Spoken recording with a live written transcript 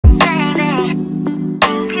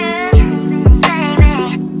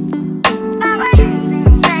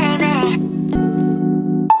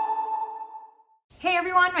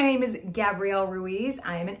my name is Gabrielle Ruiz.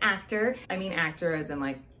 I am an actor. I mean actor as in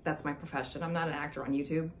like, that's my profession. I'm not an actor on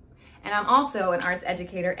YouTube. And I'm also an arts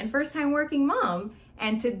educator and first-time working mom.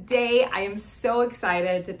 And today I am so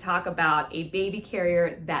excited to talk about a baby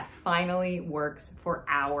carrier that finally works for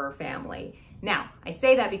our family. Now, I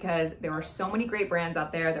say that because there are so many great brands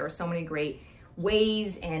out there. There are so many great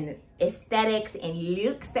ways and aesthetics and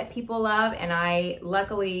looks that people love. And I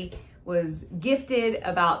luckily was gifted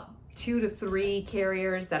about 2 to 3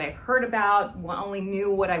 carriers that I've heard about. Only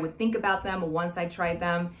knew what I would think about them once I tried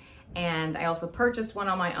them. And I also purchased one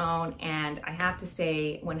on my own. And I have to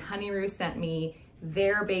say, when HONEYROO sent me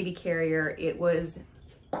their baby carrier, it was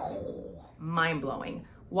mind-blowing.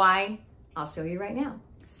 Why? I'll show you right now.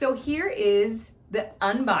 So here is the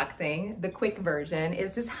unboxing, the quick version.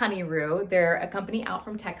 Is this HONEYROO. They're a company out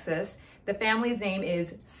from Texas. The family's name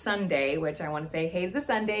is Sunday, which I want to say, hey, the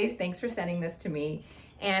Sundays, thanks for sending this to me.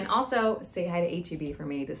 And also say hi to HEB for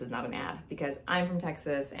me. This is not an ad because I'm from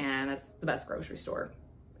Texas and that's the best grocery store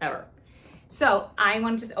ever. So I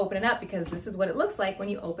want to just open it up because this is what it looks like when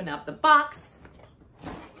you open up the box.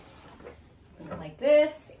 Open it like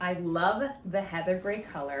this. I love the heather gray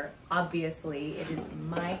color. Obviously, it is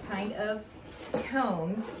my kind of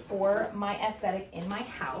tones for my aesthetic in my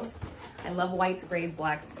house. I love whites, grays,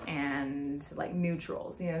 blacks, and like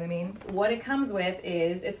neutrals, you know what I mean? What it comes with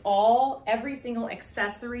is every single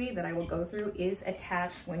accessory that I will go through is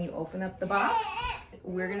attached when you open up the box.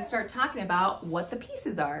 We're gonna start talking about what the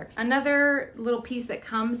pieces are. Another little piece that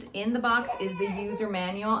comes in the box is the user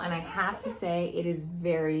manual, and I have to say it is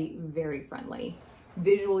very, very friendly,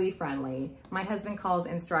 visually friendly. My husband calls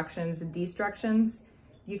instructions destructions.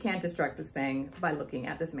 You can't destruct this thing by looking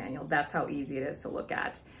at this manual. That's how easy it is to look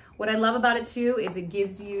at. What I love about it too is it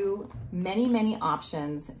gives you many, many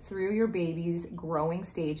options through your baby's growing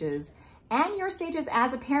stages and your stages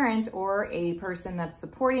as a parent or a person that's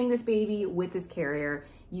supporting this baby with this carrier.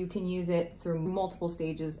 You can use it through multiple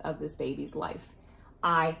stages of this baby's life.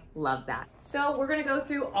 I love that. So we're gonna go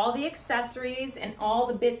through all the accessories and all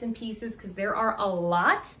the bits and pieces because there are a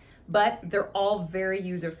lot, but they're all very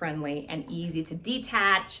user-friendly and easy to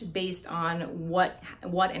detach based on what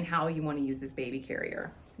and how you want to use this baby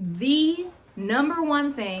carrier. The number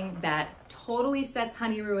one thing that totally sets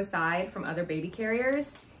HONEYROO aside from other baby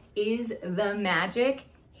carriers is the magic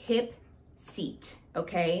hip seat,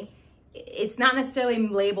 okay? It's not necessarily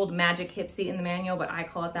labeled magic hip seat in the manual, but I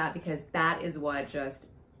call it that because that is what just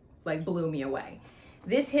like blew me away.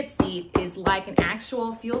 This hip seat is like an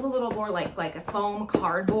actual, feels a little more like a foam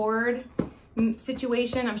cardboard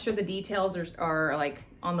situation. I'm sure the details are like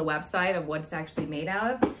on the website of what it's actually made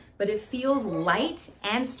out of, but it feels light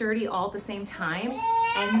and sturdy all at the same time.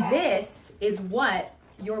 And this is what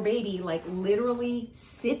your baby like literally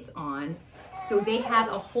sits on. So they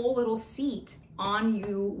have a whole little seat on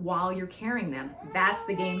you while you're carrying them. That's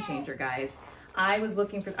the game changer, guys. I was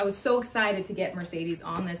so excited to get Mercedes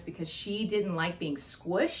on this because she didn't like being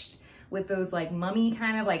squished with those like mummy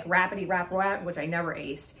kind of like rappity rap, which I never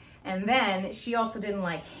aced. And then she also didn't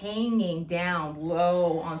like hanging down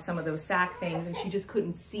low on some of those sack things and she just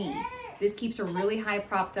couldn't see. This keeps her really high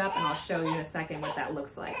propped up and I'll show you in a second what that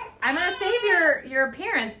looks like. I'm gonna save your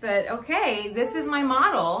appearance, but okay, this is my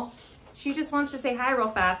model. She just wants to say hi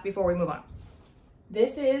real fast before we move on.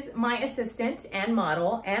 This is my assistant and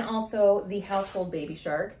model and also the household baby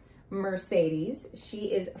shark, Mercedes.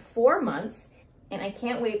 She is 4 months and I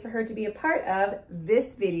can't wait for her to be a part of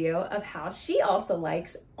this video of how she also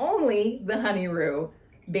likes only the HONEYROO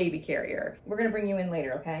baby carrier. We're gonna bring you in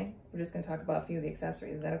later, okay? We're just gonna talk about a few of the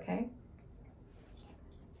accessories, is that okay?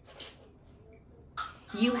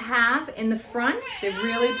 You have in the front the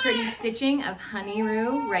really pretty stitching of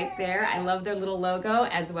HONEYROO right there. I love their little logo,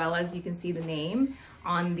 as well as you can see the name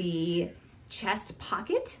on the chest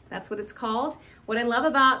pocket. That's what it's called. What I love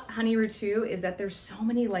about HONEYROO too is that there's so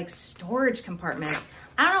many like storage compartments.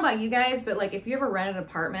 I don't know about you guys, but like if you ever rented an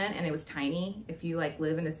apartment and it was tiny, if you like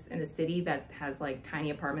live in a city that has like tiny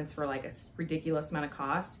apartments for like a ridiculous amount of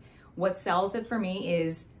cost, what sells it for me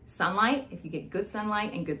is sunlight. If you get good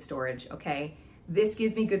sunlight and good storage, okay? This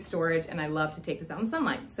gives me good storage and I love to take this out in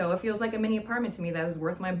sunlight. So it feels like a mini apartment to me that was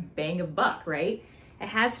worth my bang of buck, right? It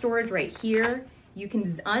has storage right here. You can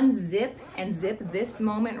unzip and zip this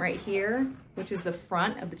moment right here, which is the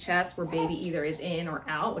front of the chest where baby either is in or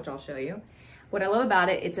out, which I'll show you. What I love about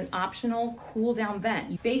it, it's an optional cool down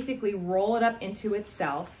vent. You basically roll it up into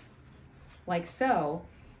itself like so,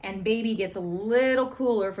 and baby gets a little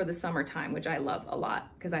cooler for the summertime, which I love a lot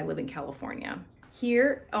because I live in California.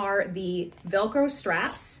 Here are the Velcro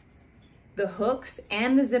straps, the hooks,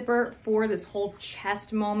 and the zipper for this whole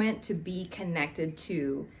chest moment to be connected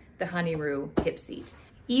to the HONEYROO hip seat.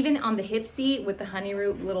 Even on the hip seat with the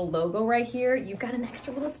HONEYROO little logo right here, you've got an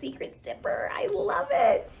extra little secret zipper. I love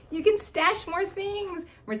it. You can stash more things.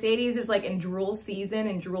 Mercedes is like in drool season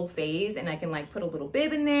and drool phase, and I can like put a little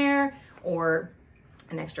bib in there or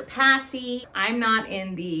an extra passy. I'm not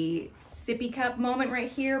in the sippy cup moment right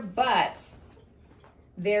here, but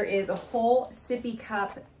there is a whole sippy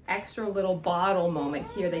cup extra little bottle moment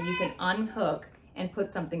here that you can unhook and put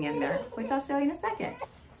something in there, which I'll show you in a second.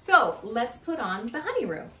 So let's put on the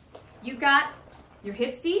HONEYROO. You've got your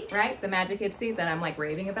hip seat, right? The magic hip seat that I'm like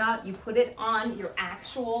raving about. You put it on your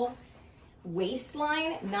actual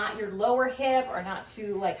waistline, not your lower hip or not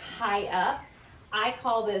too like high up. I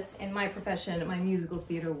call this in my profession, my musical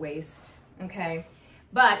theater waist, okay?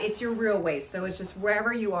 But it's your real waist, so it's just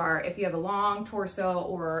wherever you are. If you have a long torso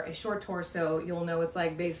or a short torso, you'll know it's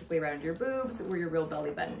like basically around your boobs where your real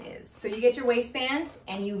belly button is. So you get your waistband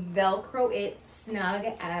and you Velcro it snug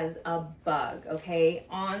as a bug, okay?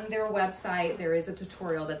 On their website, there is a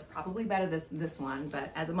tutorial that's probably better than this one,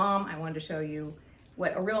 but as a mom, I wanted to show you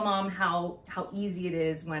what a real mom, how easy it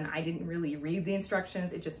is when I didn't really read the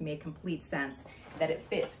instructions. It just made complete sense that it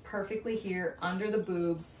fits perfectly here under the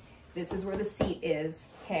boobs. This is where the seat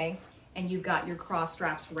is, okay? And you've got your cross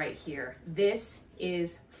straps right here. This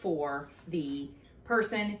is for the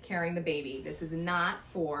person carrying the baby. This is not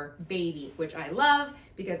for baby, which I love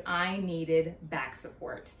because I needed back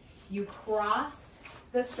support. You cross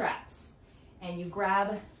the straps and you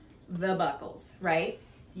grab the buckles, right?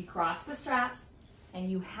 You cross the straps and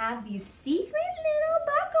you have these secret little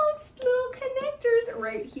buckles, little connectors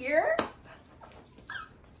right here,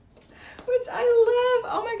 which I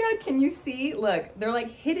love. Oh my God, can you see? Look, they're like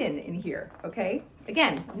hidden in here, okay?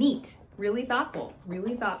 Again, neat, really thoughtful,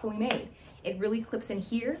 really thoughtfully made. It really clips in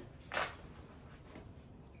here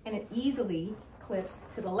and it easily clips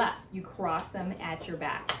to the left. You cross them at your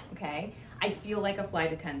back, okay? I feel like a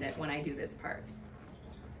flight attendant when I do this part,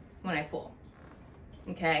 when I pull,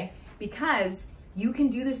 okay? Because you can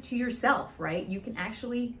do this to yourself, right? You can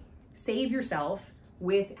actually save yourself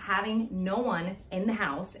with having no one in the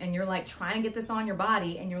house and you're like trying to get this on your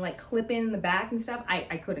body and you're like clipping the back and stuff.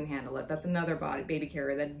 I couldn't handle it. That's another baby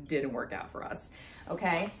carrier that didn't work out for us,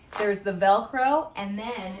 okay? There's the Velcro and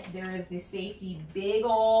then there is the safety big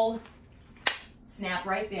old snap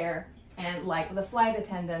right there, and like the flight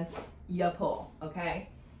attendants, you pull, okay?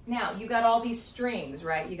 Now you got all these strings,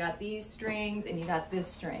 right? You got these strings and you got this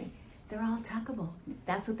string. They're all tuckable.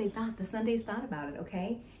 That's what they thought. The Sundays thought about it,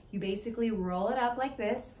 okay? You basically roll it up like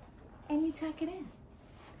this and you tuck it in.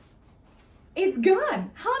 It's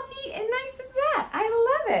gone. How neat and nice is that?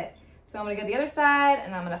 I love it. So I'm gonna get the other side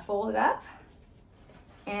and I'm gonna fold it up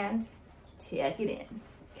and tuck it in,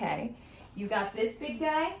 okay? You got this big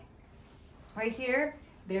guy right here.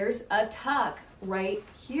 There's a tuck right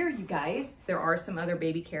here, you guys. There are some other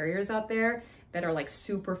baby carriers out there that are like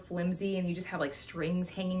super flimsy and you just have like strings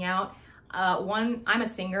hanging out. I'm a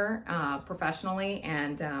singer professionally,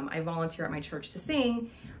 and I volunteer at my church to sing.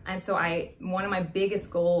 And so one of my biggest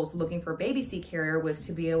goals looking for a baby seat carrier was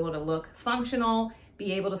to be able to look functional,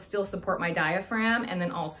 be able to still support my diaphragm, and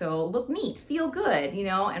then also look neat, feel good, you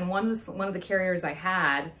know? And one of the carriers I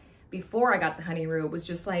had before I got the HONEYROO was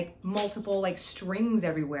just like multiple like strings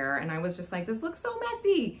everywhere. And I was just like, this looks so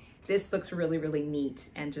messy. This looks really, really neat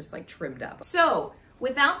and just like trimmed up. So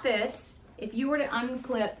without this, if you were to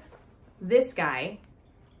unclip this guy,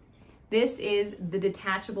 this is the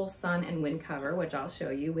detachable sun and wind cover, which I'll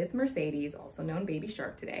show you with Mercedes, also known Baby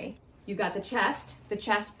Shark today. You've got the chest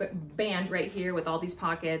band right here with all these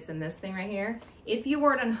pockets and this thing right here. If you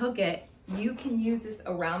were to unhook it, you can use this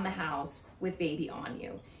around the house with baby on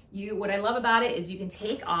you. What I love about it is you can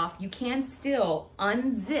take off, you can still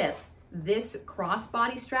unzip this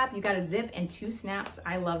crossbody strap. You got a zip and 2 snaps.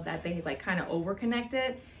 I love that they like kind of over connect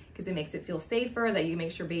it because it makes it feel safer, that you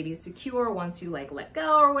make sure baby is secure once you like let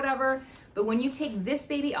go or whatever. But when you take this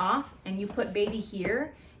baby off and you put baby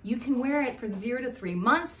here, you can wear it for 0 to 3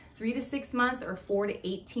 months, 3 to 6 months, or 4 to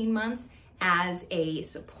 18 months as a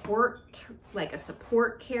support, like a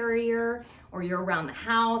support carrier, or you're around the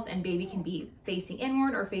house and baby can be facing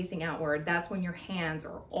inward or facing outward. That's when your hands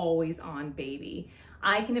are always on baby.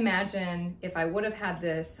 I can imagine if I would have had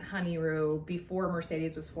this HONEYROO before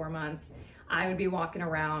Mercedes was 4 months, I would be walking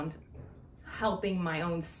around helping my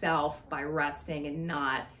own self by resting and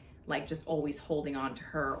not like just always holding on to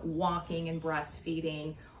her, walking and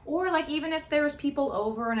breastfeeding. Or like even if there was people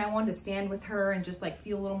over and I wanted to stand with her and just like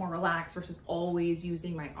feel a little more relaxed versus always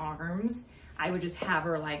using my arms, I would just have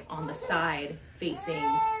her like on the side facing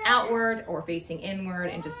outward or facing inward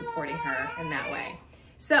and just supporting her in that way.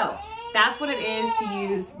 So that's what it is to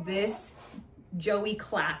use this Joey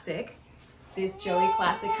Classic this Joey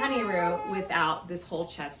Classic Honeyroo without this whole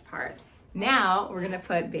chest part. Now we're gonna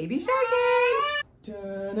put Baby Shark in.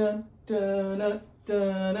 Dun, dun, dun,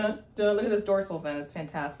 dun, dun. Look at this dorsal fin, it's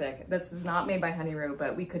fantastic. This is not made by Honeyroo,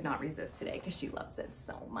 but we could not resist today because she loves it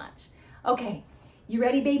so much. Okay, you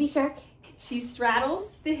ready, Baby Shark? She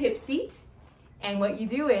straddles the hip seat, and what you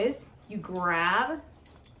do is you grab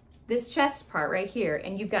this chest part right here,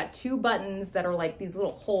 and you've got two buttons that are like these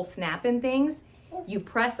little hole snap-in things. You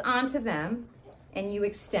press onto them and you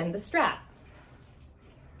extend the strap.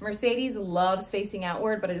 Mercedes loves facing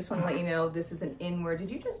outward, but I just want to let you know this is an inward.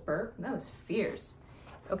 Did you just burp? That was fierce.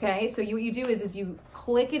 Okay, so what you do is you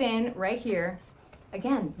click it in right here.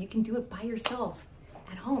 Again, you can do it by yourself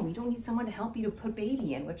at home. You don't need someone to help you to put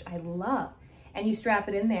baby in, which I love. And you strap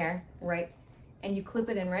it in there, right? And you clip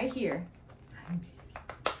it in right here.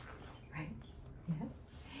 Right? Yeah.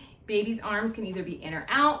 Baby's arms can either be in or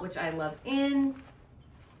out, which I love in.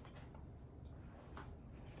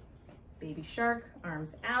 Baby Shark,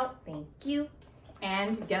 arms out, thank you.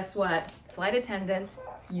 And guess what? Flight attendants,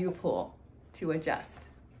 you pull to adjust.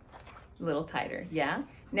 A little tighter, yeah?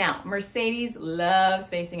 Now, Mercedes loves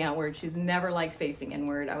facing outward. She's never liked facing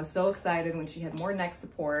inward. I was so excited when she had more neck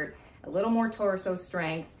support, a little more torso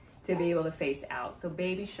strength to be able to face out. So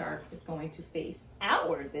Baby Shark is going to face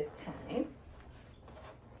outward this time.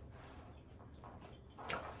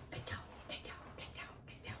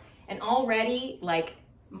 And already, like,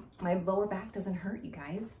 my lower back doesn't hurt, you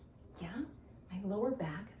guys. Yeah, my lower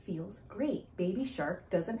back feels great. Baby Shark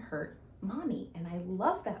doesn't hurt mommy, and I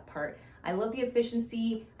love that part. I love the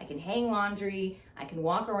efficiency. I can hang laundry, I can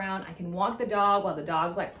walk around, I can walk the dog while the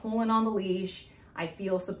dog's like pulling on the leash. I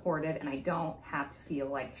feel supported, and I don't have to feel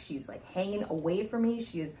like she's like hanging away from me.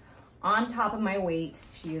 She is on top of my weight.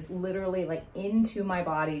 She is literally like into my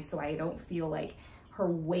body, so I don't feel like her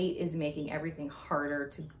weight is making everything harder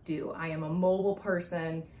to do. I am a mobile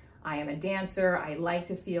person. I am a dancer. I like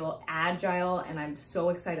to feel agile, and I'm so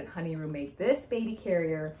excited Honeyroo made this baby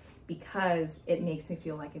carrier because it makes me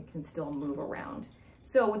feel like it can still move around.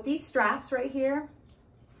 So with these straps right here,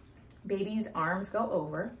 baby's arms go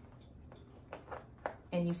over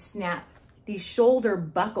and you snap. These shoulder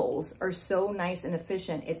buckles are so nice and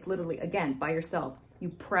efficient. It's literally, again, by yourself. You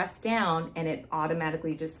press down and it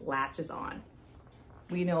automatically just latches on.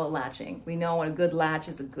 We know what latching. We know what a good latch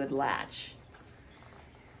is a good latch.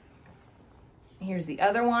 Here's the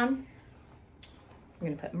other one. We're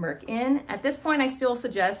gonna put Merc in. At this point, I still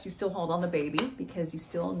suggest you still hold on the baby because you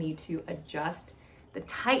still need to adjust the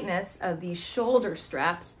tightness of these shoulder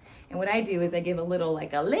straps. And what I do is I give a little,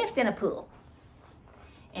 like a lift and a pull.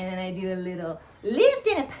 And then I do a little lift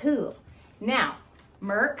and a pull. Now,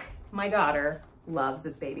 Merc, my daughter, loves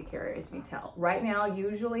this baby carrier, as you can tell. Right now,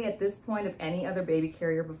 usually at this point of any other baby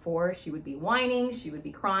carrier before, she would be whining, she would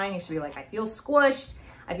be crying, and she'd be like, I feel squished,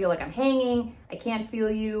 I feel like I'm hanging, I can't feel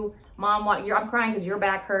you. Mom, I'm crying because your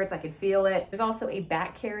back hurts, I can feel it. There's also a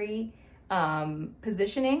back carry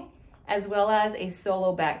positioning, as well as a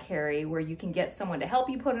solo back carry where you can get someone to help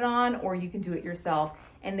you put it on, or you can do it yourself,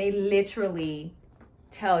 and they literally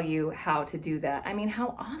tell you how to do that. I mean,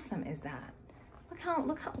 how awesome is that?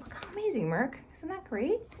 Look how amazing, Merc. Isn't that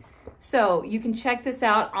great? So you can check this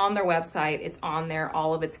out on their website. It's on there,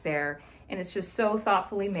 all of it's there. And it's just so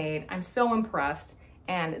thoughtfully made. I'm so impressed.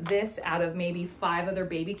 And this, out of maybe 5 other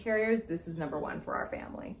baby carriers, this is #1 for our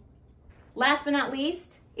family. Last but not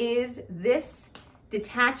least is this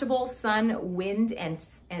detachable sun, wind,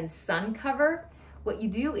 and sun cover. What you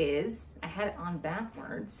do is, I had it on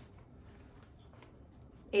backwards,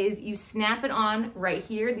 is you snap it on right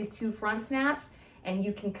here, these 2 front snaps, and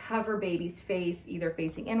you can cover baby's face, either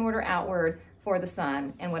facing inward or outward for the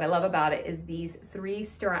sun. And what I love about it is these three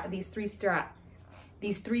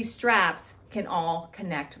straps can all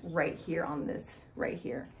connect right here on this, right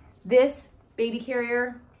here. This baby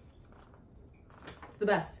carrier, it's the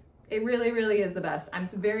best. It really, really is the best. I'm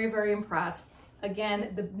very, very impressed.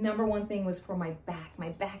 Again, the #1 thing was for my back. My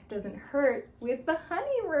back doesn't hurt with the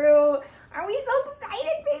Honeyroo. Are we so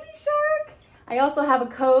excited, Baby Shark? I also have a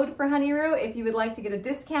code for Honeyroo if you would like to get a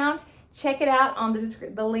discount. Check it out on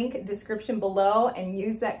the link description below and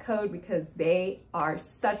use that code because they are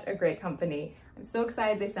such a great company. I'm so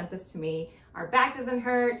excited they sent this to me. Our back doesn't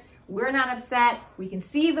hurt. We're not upset. We can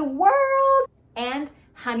see the world. And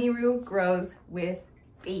Honeyroo grows with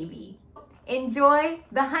baby. Enjoy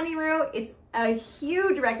the Honeyroo. It's a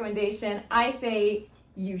huge recommendation. I say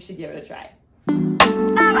you should give it a try.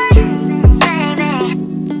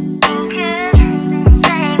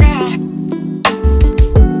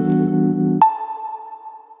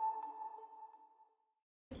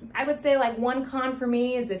 I would say like one con for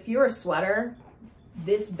me is if you're a sweater,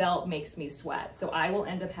 this belt makes me sweat. So I will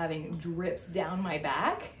end up having drips down my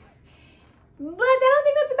back. But I don't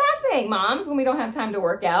think that's a bad thing, moms, when we don't have time to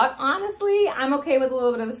work out. Honestly, I'm okay with a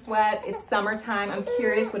little bit of a sweat. It's summertime. I'm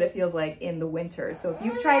curious what it feels like in the winter. So if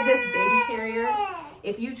you've tried this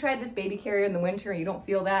baby carrier in the winter and you don't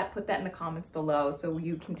feel that, put that in the comments below so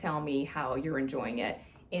you can tell me how you're enjoying it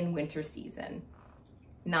in winter season,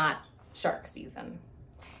 not shark season.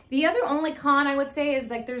 The other only con I would say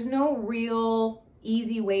is like there's no real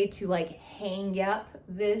easy way to like hang up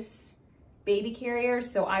this baby carrier.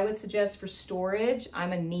 So I would suggest for storage,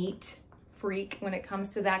 I'm a neat freak when it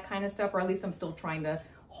comes to that kind of stuff, or at least I'm still trying to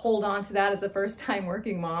hold on to that as a first time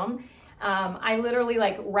working mom. I literally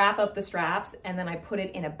like wrap up the straps and then I put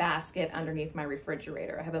it in a basket underneath my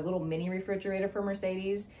refrigerator. I have a little mini refrigerator for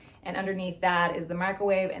Mercedes, and underneath that is the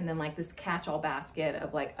microwave and then like this catch-all basket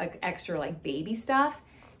of like extra like baby stuff.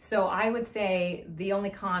 So I would say the only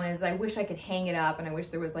con is I wish I could hang it up, and I wish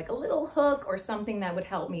there was like a little hook or something that would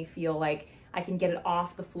help me feel like I can get it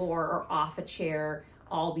off the floor or off a chair,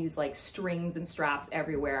 all these like strings and straps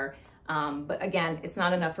everywhere. But again, it's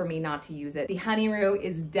not enough for me not to use it. The HONEYROO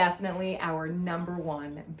is definitely our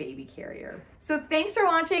 #1 baby carrier. So thanks for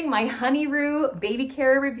watching my HONEYROO baby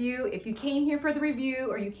carrier review. If you came here for the review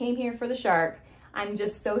or you came here for the shark, I'm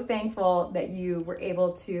just so thankful that you were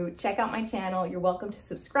able to check out my channel. You're welcome to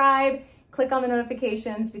subscribe, click on the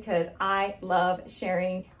notifications, because I love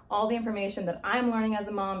sharing all the information that I'm learning as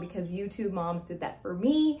a mom, because YouTube moms did that for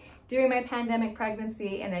me during my pandemic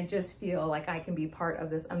pregnancy, and I just feel like I can be part of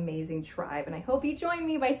this amazing tribe, and I hope you join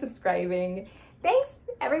me by subscribing. Thanks,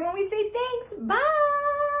 everyone. We say thanks. Bye.